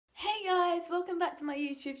welcome back to my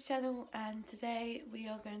YouTube channel, and today we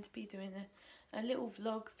are going to be doing a little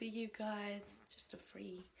vlog for you guys, just a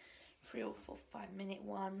three or 5 minute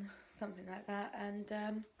one, something like that. And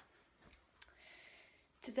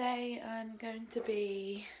today I'm going to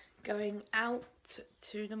be going out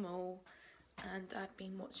to the mall, and I've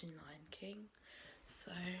been watching Lion King,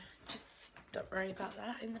 so just don't worry about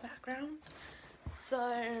that in the background.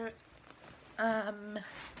 So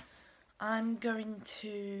I'm going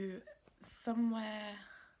to somewhere,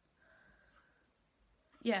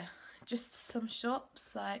 just some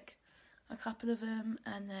shops, like a couple of them,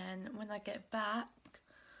 and then when I get back,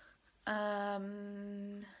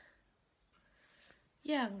 I'm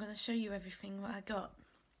gonna show you everything what I got.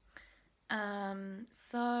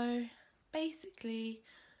 So basically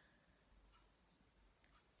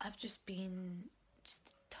I've just been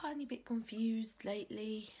just a tiny bit confused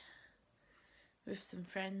lately with some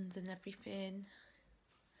friends and everything.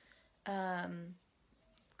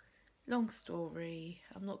 Long story,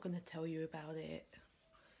 I'm not going to tell you about it.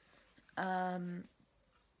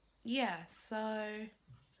 So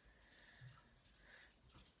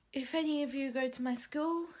if any of you go to my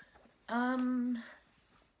school,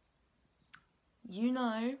 you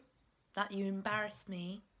know that you embarrass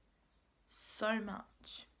me so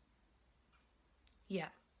much. Yeah,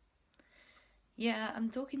 I'm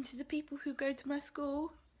talking to the people who go to my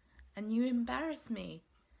school, and you embarrass me.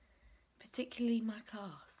 Particularly my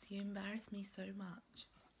class. You embarrass me so much.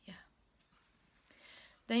 Yeah.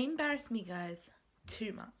 They embarrass me, guys,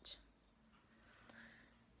 too much.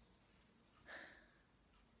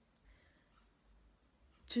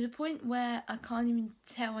 To the point where I can't even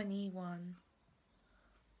tell anyone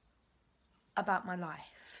about my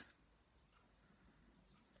life.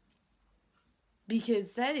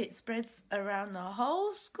 Because then it spreads around the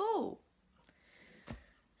whole school.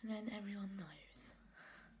 And then everyone knows.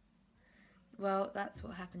 Well, that's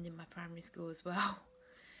what happened in my primary school as well.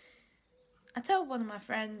 I tell one of my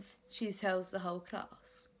friends, she tells the whole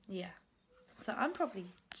class. Yeah. So I'm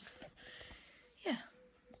probably just,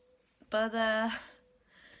 But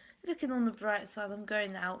looking on the bright side, I'm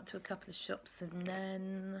going out to a couple of shops, and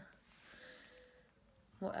then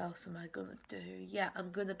what else am I gonna do? Yeah,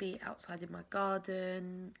 I'm gonna be outside in my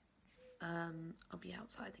garden. I'll be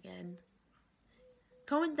outside again.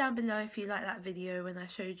 Comment down below if you like that video when I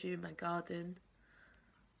showed you my garden.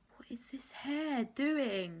 What is this hair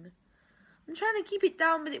doing? I'm trying to keep it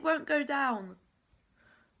down, but it won't go down.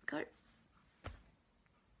 Go.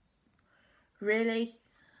 Really?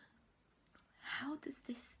 How does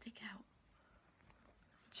this stick out?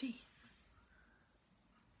 Jeez.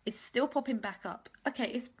 It's still popping back up.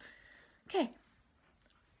 Okay,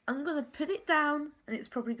 I'm gonna put it down, and it's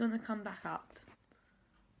probably gonna come back up.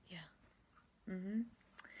 Yeah.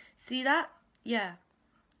 See that? Yeah.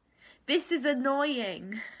 This is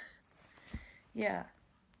annoying. Yeah.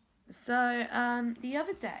 So, the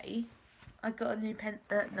other day, I got a new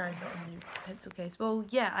no, not a new pencil case. Well,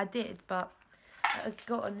 yeah, I did, but I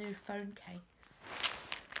got a new phone case.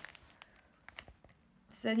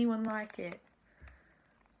 Does anyone like it?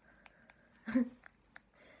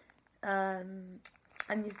 And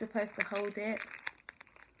you're supposed to hold it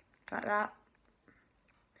like that.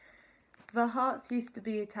 The hearts used to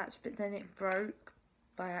be attached, but then it broke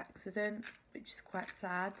by accident, which is quite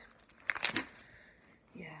sad.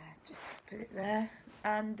 Yeah, just put it there.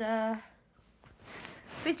 And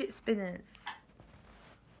fidget spinners.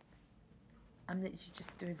 I'm literally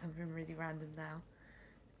just doing something really random now.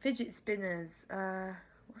 Fidget spinners.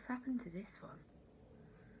 What's happened to this one?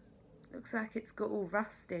 Looks like it's got all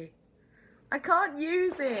rusty. I can't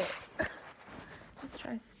use it. Just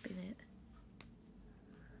try to spin it.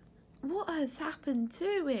 What has happened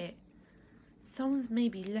to it? Someone's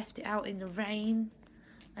maybe left it out in the rain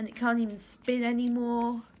and it can't even spin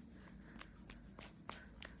anymore.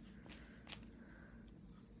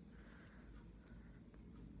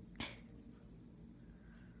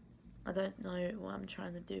 I don't know what I'm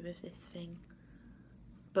trying to do with this thing.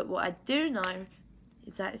 But what I do know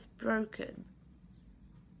is that it's broken.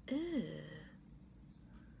 Ew.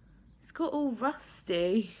 It's got all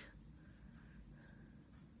rusty.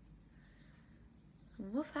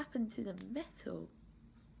 And what's happened to the metal?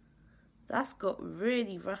 That's got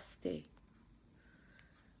really rusty.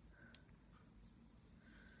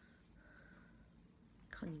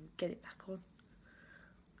 Can't even get it back on.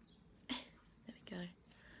 There we go.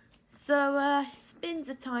 So it spins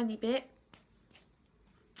a tiny bit.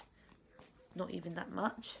 Not even that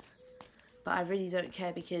much. But I really don't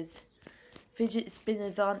care because fidget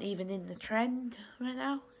spinners aren't even in the trend right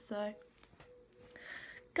now. So,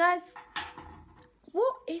 guys,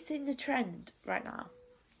 what is in the trend right now?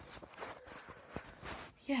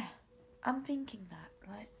 yeah, I'm thinking that,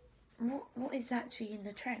 like, what is actually in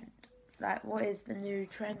the trend? Like, what is the new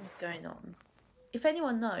trend going on? If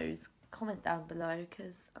anyone knows, comment down below,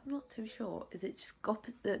 because I'm not too sure. Is it just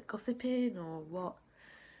gossiping or what?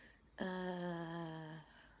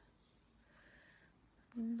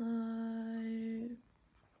 No,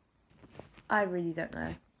 I really don't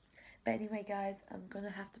know. But anyway, guys, I'm gonna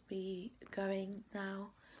have to be going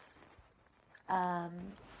now.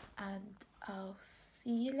 And I'll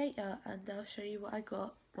see you later, and I'll show you what I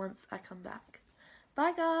got once I come back.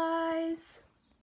 Bye, guys!